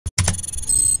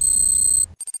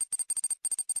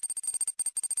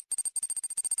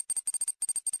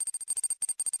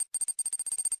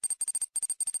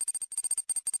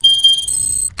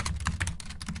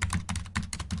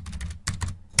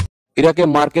ইরাকে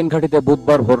মার্কিন ঘাঁটিতে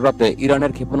বুধবার ভোররাতে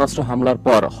ইরানের ক্ষেপণাস্ত্র হামলার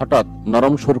পর হঠাৎ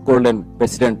নরম সুর করলেন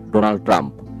প্রেসিডেন্ট ডোনাল্ড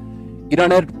ট্রাম্প।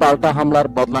 ইরানের পাল্টা হামলার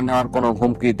বদলা নেওয়ার কোনো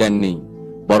হুমকি দেননি,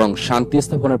 বরং শান্তি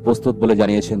স্থাপনের প্রস্তুত বলে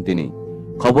জানিয়েছেন তিনি।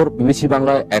 খবর বিবিসি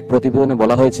বাংলায় এক প্রতিবেদনে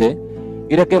বলা হয়েছে,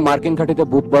 ইরাকে মার্কিন ঘাঁটিতে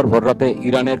বুধবার ভোররাতে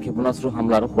ইরানের ক্ষেপণাস্ত্র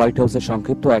হামলার হোয়াইট হাউসে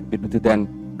সংক্ষিপ্ত এক বিবৃতি দেন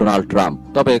ডোনাল্ড ট্রাম্প।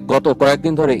 তবে গত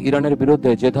কয়েকদিন ধরে ইরানের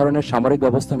বিরুদ্ধে যে ধরনের সামরিক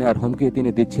ব্যবস্থা নেওয়ার হুমকি তিনি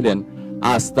দিচ্ছিলেন,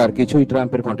 আজ তার কিছুই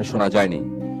ট্রাম্পের কণ্ঠে শোনা যায়নি।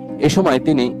 এ সময়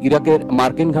তিনি ইরাকের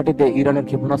মার্কিন ঘাঁটিতে ইরানের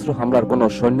ক্ষেপণাস্ত্র হামলার কোনো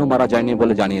সৈন্য মারা যায়নি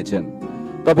বলে জানিয়েছেন।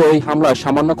 তবে এই হামলায়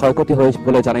সামান্য ক্ষয়ক্ষতি হয়েছে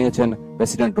বলে জানিয়েছেন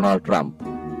প্রেসিডেন্ট ডোনাল্ড ট্রাম্প।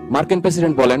 মার্কিন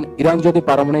প্রেসিডেন্ট বলেন, ইরান যদি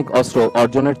পারমাণবিক অস্ত্র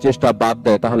অর্জনের চেষ্টা বাদ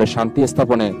দেয় তাহলে শান্তি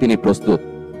স্থাপনে তিনি প্রস্তুত।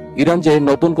 ইরান যে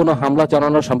নতুন কোনো হামলা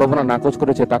চালানোর সম্ভাবনা নাকচ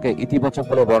করেছে তাকে ইতিবাচক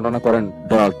বলে বর্ণনা করেন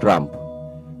ডোনাল্ড ট্রাম্প।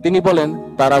 তিনি বলেন,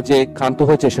 তারা যে ক্ষান্ত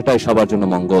হয়েছে সেটাই সবার জন্য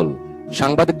মঙ্গল।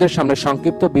 সাংবাদিকদের সামনে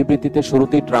সংক্ষিপ্ত বিবৃতিতে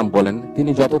শুরুতেই ট্রাম্প বলেন,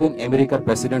 তিনি যতদিন আমেরিকার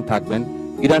প্রেসিডেন্ট থাকবেন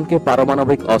ইরানকে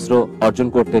পারমাণবিক অস্ত্র অর্জন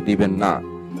করতে দিবেন না।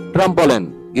 ট্রাম্প বলেন,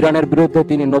 ইরানের বিরুদ্ধে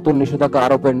তিনি নতুন নিষেধাজ্ঞা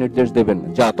আরোপের নির্দেশ দেবেন,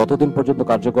 যা ততদিন পর্যন্ত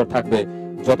কার্যকর থাকবে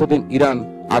যতদিন ইরান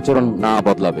আচরণ না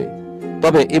বদলাবে।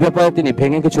 তবে এ ব্যাপারে তিনি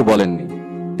ভেঙে কিছু বলেননি।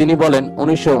 তিনি বলেন,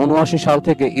 1979 সাল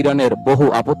থেকে ইরানের বহু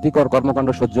আপত্তিকর কর্মকাণ্ড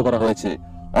সহ্য করা হয়েছে,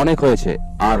 অনেক হয়েছে,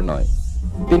 আর নয়।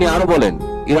 তিনি আরো বলেন,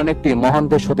 ইরান একটি মহান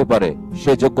দেশ হতে পারে,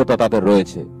 সে যোগ্যতা তাদের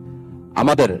রয়েছে।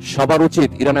 আমাদের সবার উচিত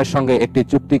ইরানের সঙ্গে একটি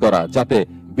চুক্তি করা, যাতে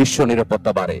বিশ্ব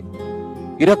নিরাপত্তা বাড়ে।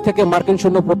 ইরাক থেকে মার্কিন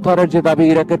সৈন্য প্রত্যাহারের যে দাবি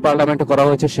ইরাকের পার্লামেন্টে করা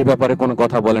হয়েছে সে ব্যাপারে কোনো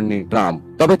কথা বলেননি ট্রাম্প।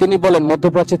 তবে তিনি বলেন,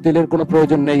 মধ্যপ্রাচ্যে তেলের কোনো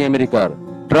প্রয়োজন নেই আমেরিকার।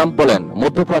 ট্রাম্প বলেন,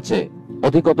 মধ্যপ্রাচ্যে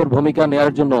অধিকতর ভূমিকা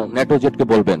নেওয়ার জন্য ন্যাটো জেটকে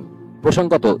বলবেন।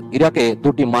 প্রসঙ্গত, ইরাকে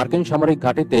দুটি মার্কিন সামরিক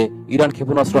ঘাঁটিতে ইরান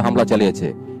ক্ষেপণাস্ত্র হামলা চালিয়েছে।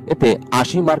 এতে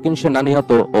 80 মার্কিন সেনা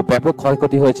নিহত ও ব্যাপক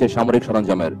ক্ষয়ক্ষতি হয়েছে সামরিক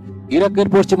সরঞ্জামের। ইরাকের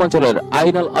পশ্চিমাঞ্চলের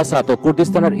আইন আল আসাদ ও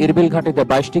কুর্দিস্তানের ইরবিল ঘাঁটিতে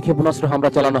 22টি ক্ষেপণাস্ত্র হামলা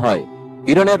চালানো হয়।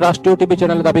 ইরানের রাষ্ট্রীয় টিভি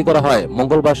চ্যানেলে দাবি করা হয়,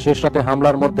 মঙ্গলবার শেষ রাতে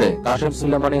হামলার মধ্যে কাসেম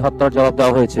সুলেমানি হত্যার জবাব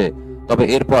দেওয়া হয়েছে। তবে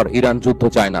এরপর ইরান যুদ্ধ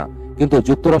চায় না, কিন্তু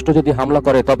যুক্তরাষ্ট্র যদি হামলা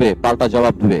করে তবে পাল্টা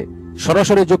জবাব দেবে।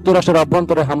 সরাসরি যুক্তরাষ্ট্রের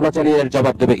অভ্যন্তরে হামলা চালিয়ে এর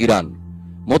জবাব দেবে ইরান।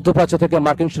 মধ্যপ্রাচ্য থেকে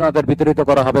মার্কিন সেনাদের বিতাড়িত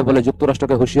করা হবে বলে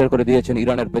যুক্তরাষ্ট্রকে হুঁশিয়ার করে দিয়েছেন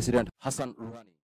ইরানের প্রেসিডেন্ট হাসান রুহানি।